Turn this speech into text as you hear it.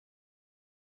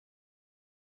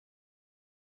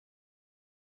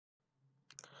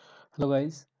Hello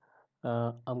guys,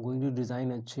 I'm going to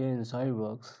design a chair in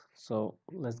SolidWorks, so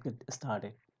let's get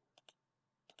started.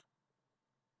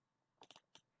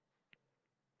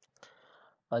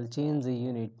 I'll change the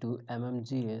unit to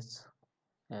mmgs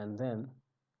and then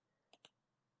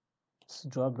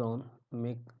drop down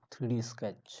make 3D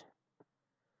sketch.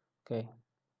 Okay,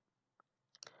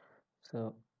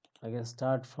 so I can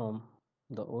start from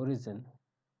the origin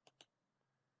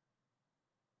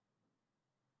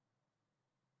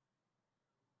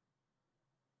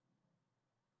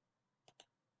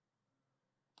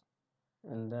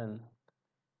and then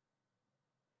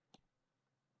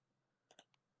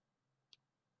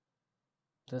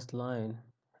this line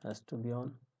has to be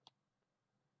on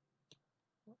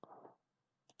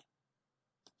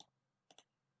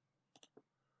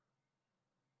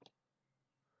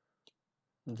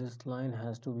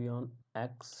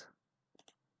X,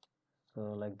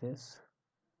 so like this.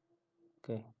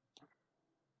 Okay,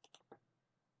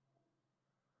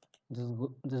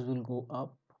 this will go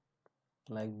up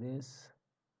like this,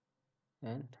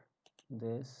 and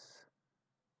this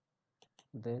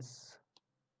this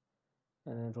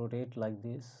and then rotate like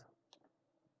this.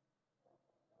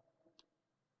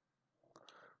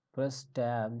 Press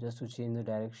tab just to change the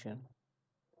direction.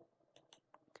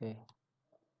 Okay,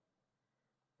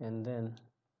 and then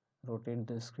rotate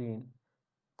the screen,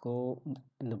 go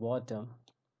in the bottom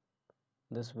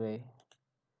this way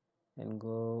and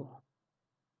go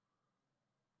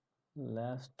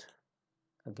left,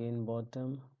 again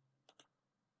bottom,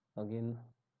 again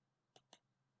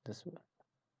this way.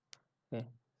 Okay,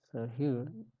 so here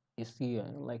you see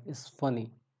like it's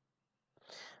funny,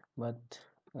 but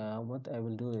what I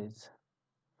will do is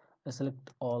I select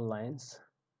all lines,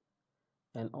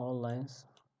 and all lines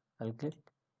I'll click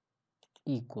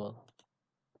equal.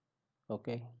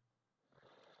 Okay,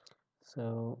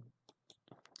 so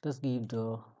let's give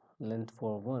the length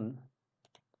for 1.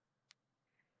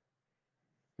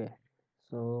 Okay,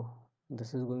 so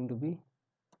this is going to be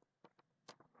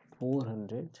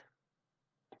 400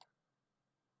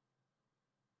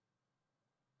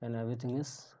 and everything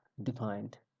is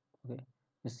defined. Okay,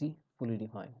 you see, fully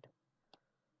defined.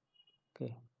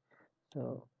 Okay,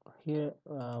 so here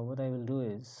what I will do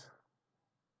is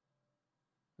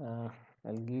uh,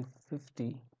 I'll give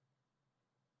 50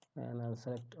 and I'll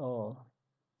select all.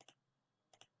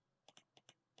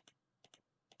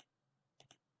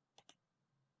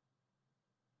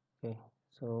 Okay,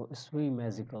 so it's very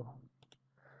magical,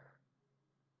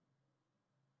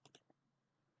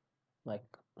 like,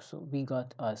 so we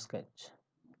got our sketch.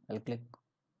 I'll click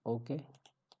OK,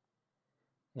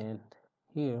 and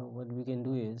here what we can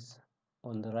do is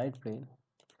on the right plane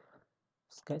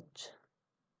sketch,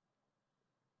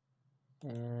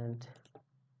 and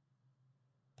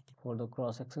for the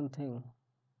cross section thing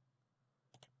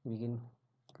we can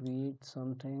create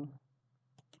something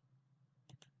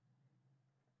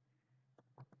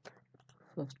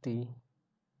 50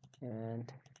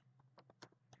 and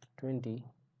 20.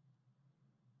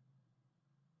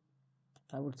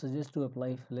 I would suggest to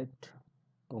apply fillet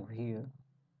over here.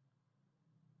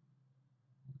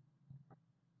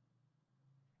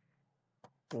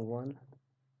 One,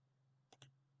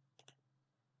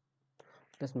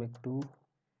 let's make 2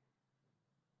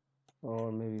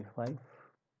 or maybe 5,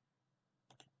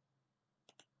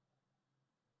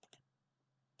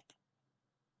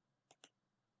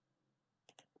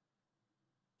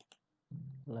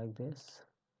 like this.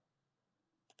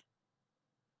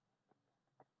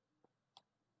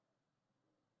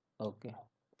 Okay,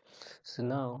 so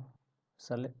now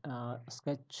select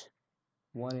sketch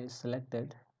 1 is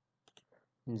selected,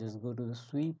 and just go to the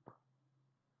sweep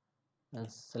and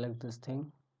select this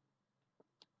thing.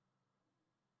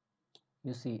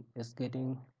 You see it's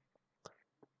getting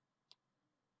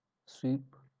sweep,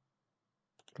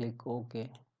 click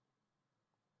OK.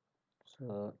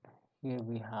 So here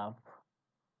we have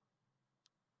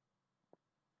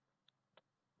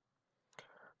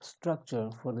structure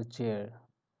for the chair.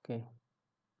 Okay,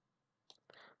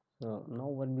 so now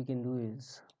what we can do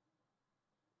is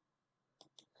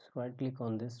right click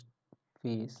on this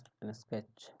face and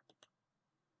sketch.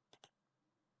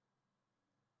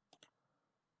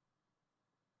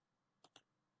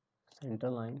 Center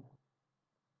line.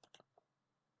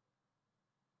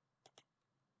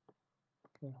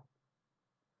 Okay,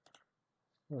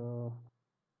 so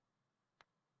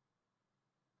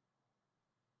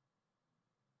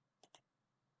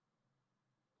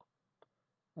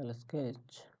I'll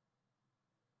sketch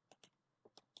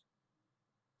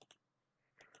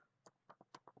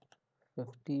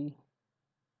 50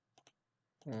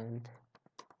 and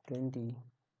 20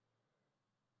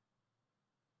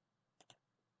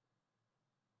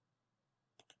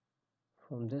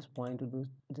 from this point to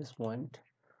this point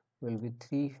will be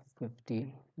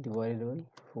 350 divided by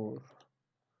 4.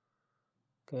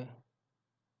 Okay,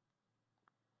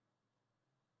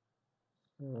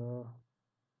 so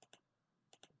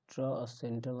draw a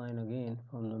center line again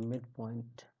from the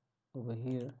midpoint over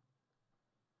here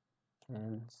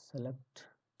and select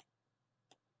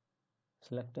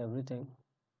everything,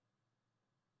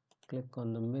 click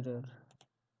on the mirror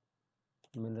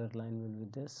line will be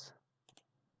this,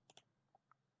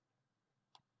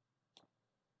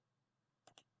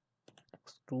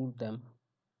 extrude them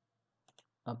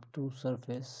up to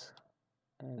surface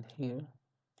and here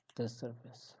this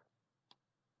surface.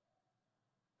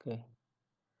 Okay,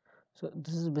 so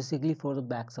this is basically for the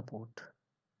back support.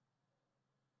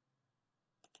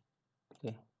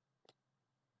 Okay,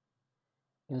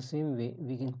 in the same way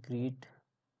we can create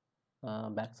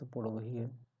back support over here.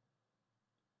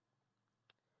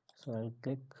 So I'll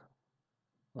click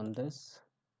on this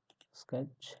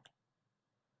sketch,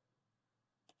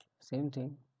 same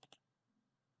thing,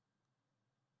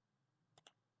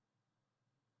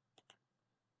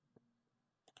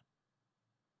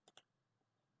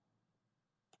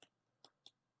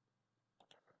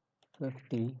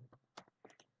 $50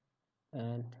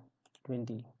 and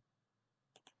 $20.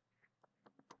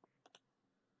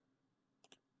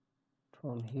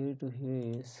 From here to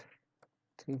here is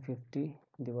 350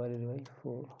 divided by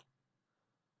 4.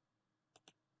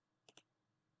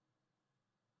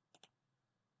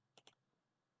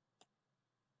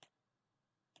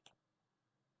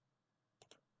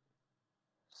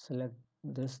 Select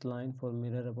this line for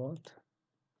mirror about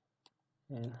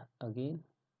and again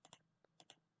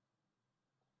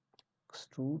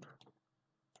extrude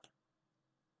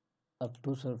up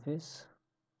to surface,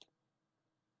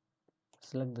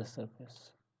 select the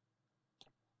surface.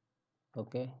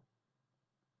 Okay,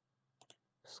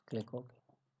 just click OK.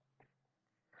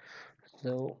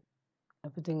 So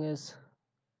everything is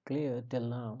clear till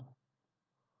now,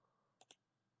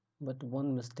 but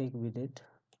one mistake we did,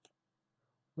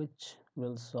 which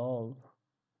will solve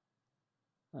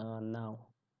now.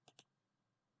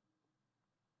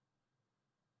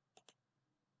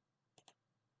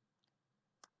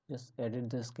 Just edit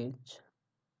the sketch,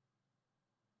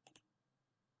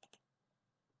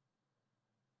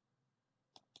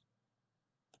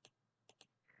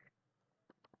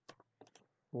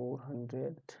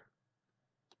 $400.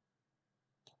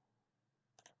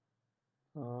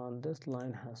 This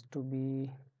line has to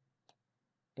be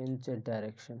in Z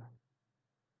direction.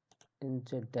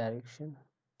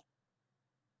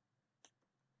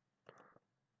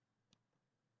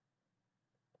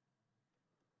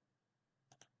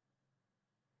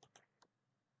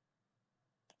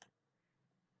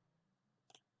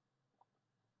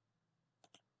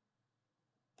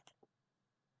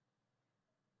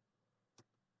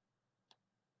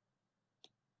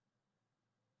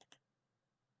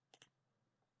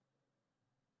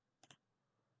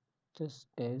 This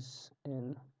is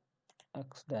in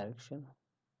X direction.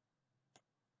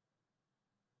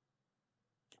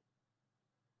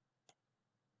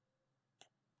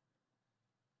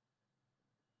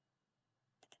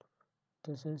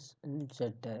 This is in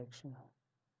Z direction.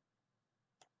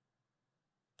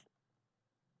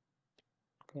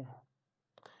 Okay,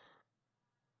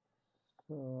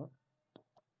 so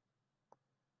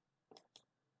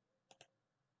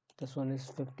this one is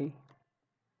 50.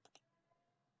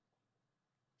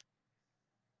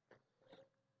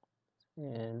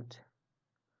 And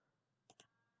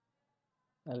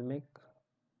I'll make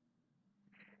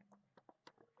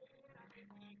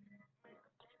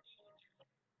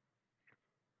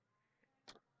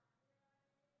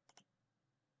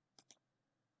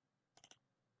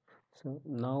so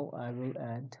now I will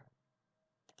add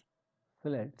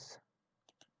fillets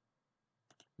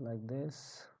like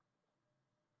this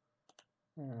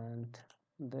and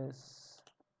this.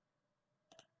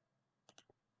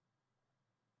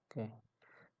 Okay,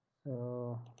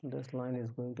 so this line is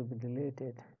going to be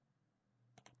deleted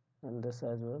and this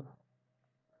as well.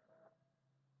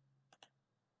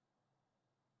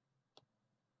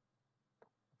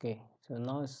 Okay, so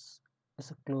now it's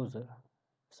a closer,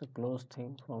 it's a closed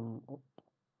thing from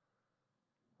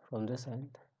this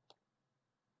end.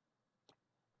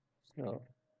 So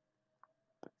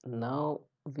now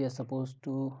we are supposed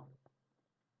to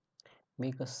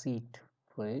make a seat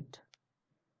for it.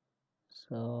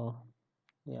 So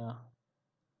yeah,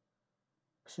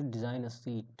 we should design a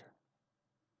seat.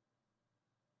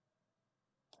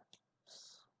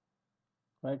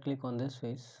 Right click on this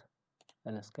face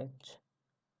and a sketch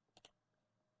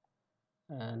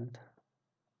and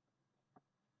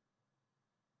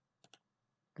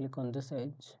click on this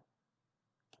edge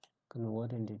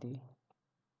convert entity,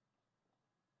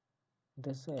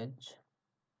 this edge,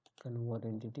 convert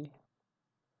entity.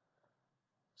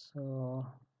 So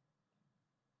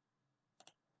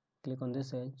click on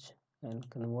this edge and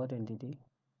convert entity.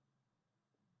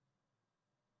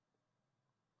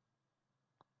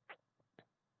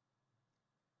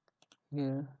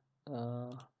 Here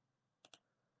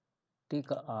take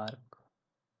a arc.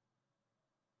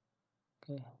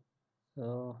 Okay,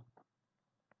 so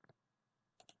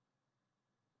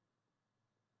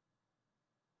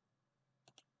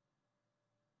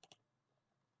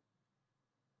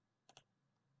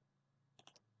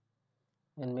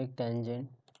and make tangent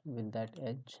with that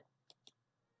edge.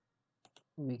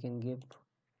 We can give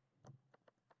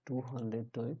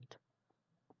 200 to it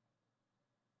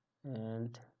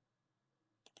and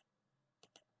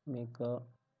make a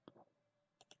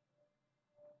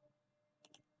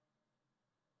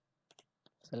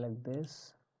select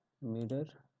this mirror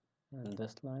and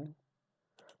this line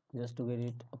just to get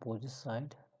it opposite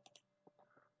side.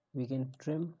 We can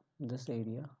trim this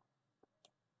area,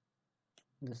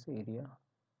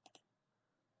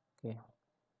 okay,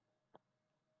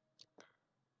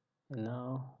 and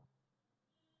now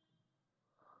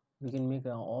we can make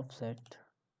an offset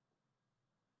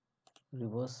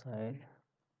reverse side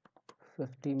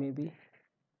 50 maybe.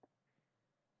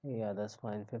 Yeah, that's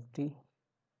fine, 50.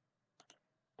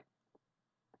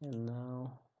 And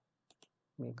now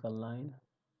make a line,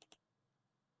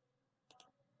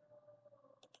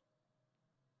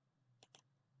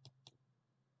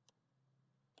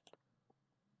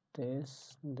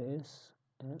 this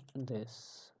and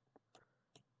this,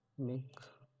 make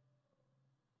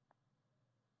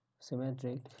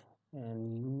symmetric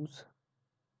and use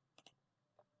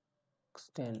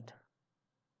extend.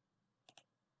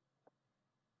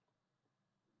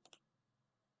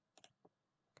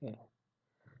 Okay,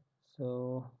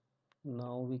 so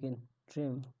now we can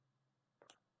trim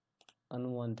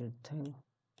unwanted thing.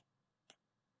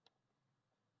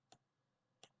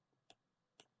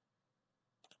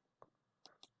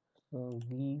 So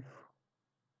give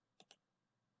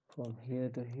from here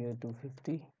to here to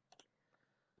 50.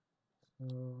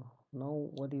 So now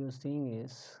what you're seeing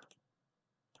is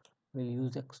we'll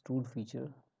use extrude feature.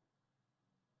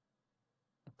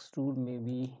 Extrude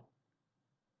maybe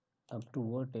up to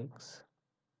vertex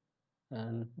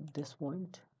and this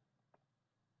point,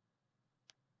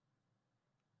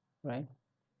 right?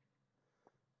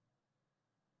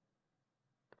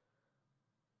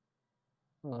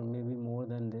 Or maybe more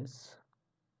than this,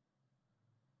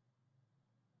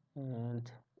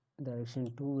 and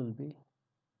direction 2 will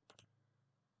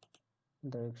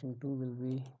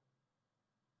be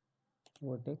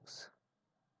vertex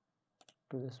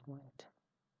to this point.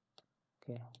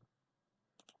 Okay,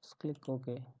 just click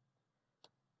OK.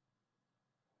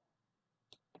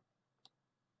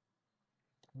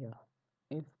 Yeah,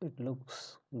 if it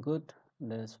looks good,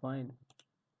 then it's fine.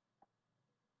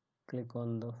 Click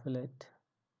on the fillet,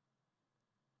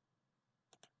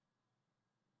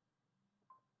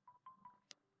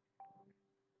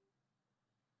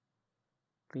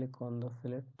 click on the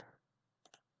fillet,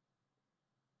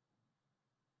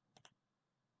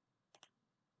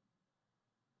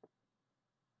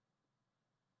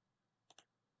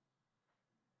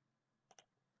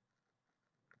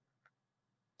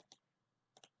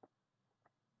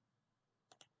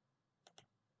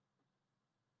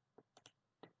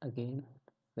 again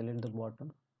fillet the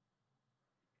bottom,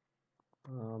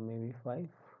 maybe 5,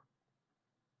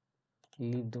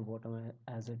 leave the bottom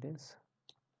as it is.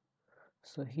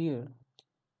 So here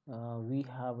we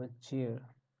have a chair,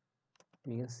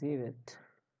 we can save it.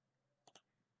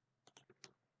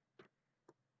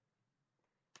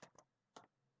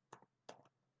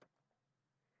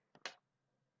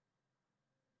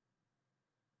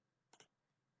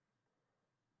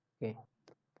 Okay,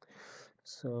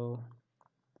 so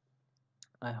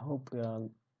I hope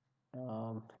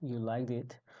you liked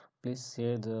it. Please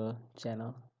share the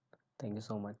channel. Thank you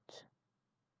so much.